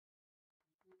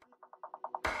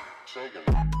Yo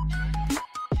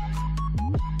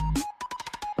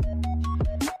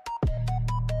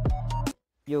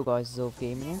guys,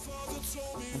 DissolveGaming here,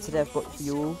 and today I've got for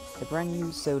you all a brand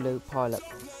new solo pileup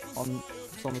on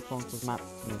Zombie Chronicles map.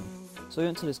 So you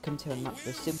want to just come to the map with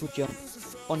a simple jump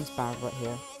on this barrel right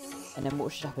here, and then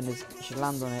what should happen is you should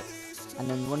land on it, and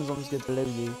then when the zombies go below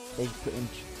you, they put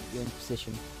you in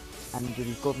position, and you'll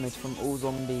be god mode from all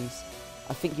zombies.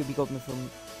 I think you'll be god mode from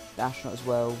the astronaut as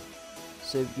well,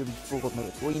 so you'll be full god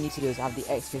mode. All you need to do is have the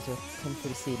excavator come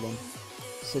through the ceiling,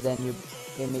 so then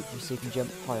it'll make you so you can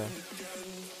jump higher.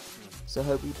 So I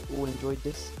hope you've all enjoyed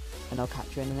this, and I'll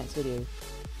catch you in the next video.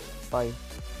 Bye.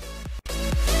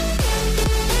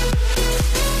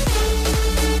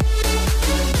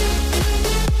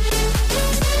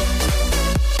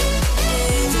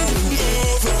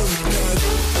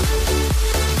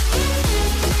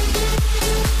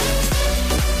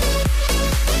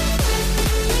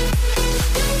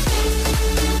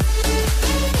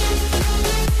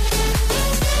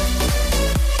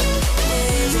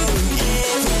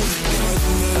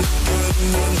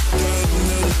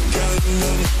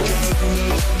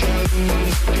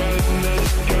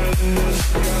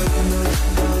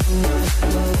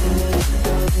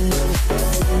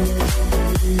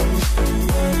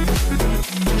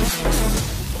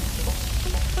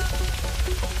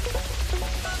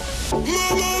 My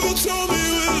mama told me